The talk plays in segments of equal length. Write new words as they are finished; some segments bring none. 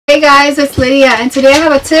Hey guys, it's Lydia, and today I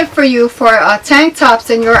have a tip for you for tank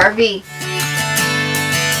tops in your RV.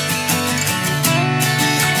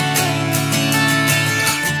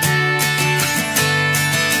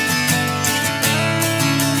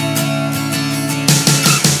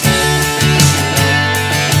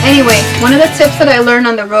 Anyway, one of the tips that I learned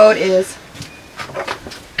on the road is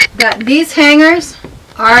that these hangers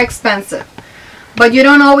are expensive, but you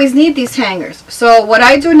don't always need these hangers. So what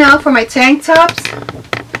I do now for my tank tops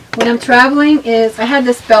when I'm traveling is I had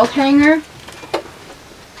this belt hanger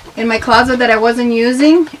in my closet that I wasn't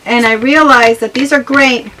using, and I realized that these are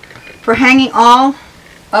great for hanging all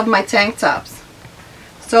of my tank tops.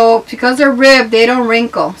 So because they're ribbed, they don't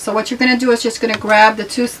wrinkle. So what you're going to do is just going to grab the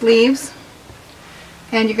two sleeves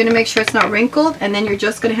and you're going to make sure it's not wrinkled, and then you're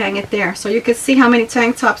just going to hang it there. So you can see how many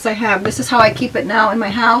tank tops I have. This is how I keep it now in my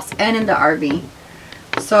house and in the RV.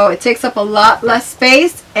 So it takes up a lot less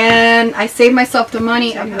space, and I save myself the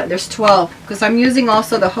money. There's 12 because I'm using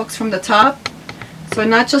also the hooks from the top. So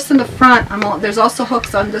not just in the front, there's also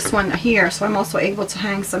hooks on this one here, so I'm also able to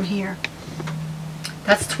hang some here.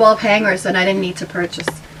 That's 12 hangers that I didn't need to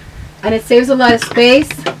purchase. And it saves a lot of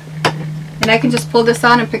space, and I can just pull this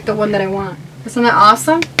out and pick the one that I want. Isn't that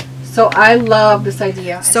awesome? So I love this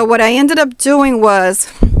idea. So what I ended up doing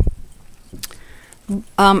was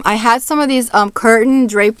I had some of these curtain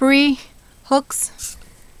drapery hooks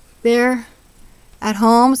there at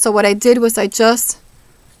home. So what I did was I just,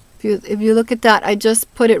 if you look at that, I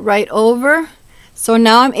just put it right over. So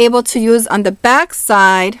now I'm able to use on the back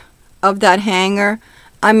side of that hanger,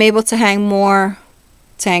 I'm able to hang more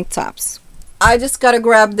tank tops. I just got to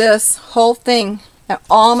grab this whole thing, and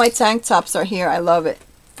all my tank tops are here. I love it,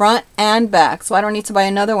 front and back. So I don't need to buy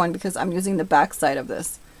another one because I'm using the back side of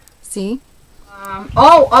this. See?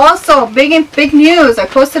 Oh, also big news. I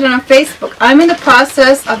posted it on Facebook. I'm in the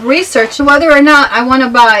process of researching whether or not I want to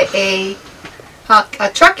buy a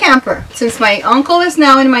truck camper, since my uncle is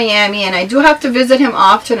now in Miami and I do have to visit him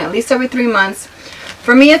often, at least every 3 months.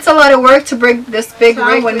 For me, it's a lot of work to bring this big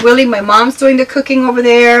rig when Willie, my mom's doing the cooking over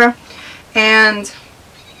there, and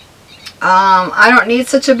I don't need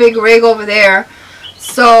such a big rig over there.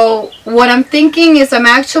 So what I'm thinking is I'm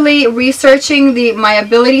actually researching my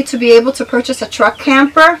ability to be able to purchase a truck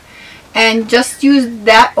camper and just use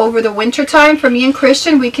that over the winter time. For me and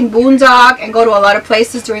Christian, we can boondock and go to a lot of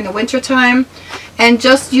places during the winter time, and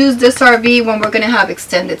just use this RV when we're going to have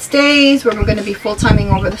extended stays, where we're going to be full-timing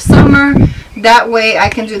over the summer. That way I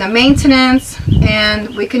can do the maintenance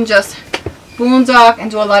and we can just boondock and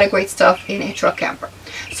do a lot of great stuff in a truck camper.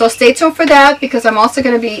 So stay tuned for that, because I'm also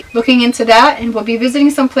going to be looking into that, and we'll be visiting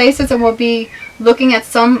some places, and we'll be looking at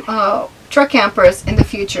some truck campers in the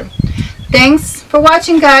future. Thanks for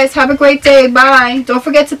watching, guys. Have a great day. Bye. Don't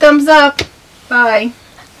forget to thumbs up. Bye.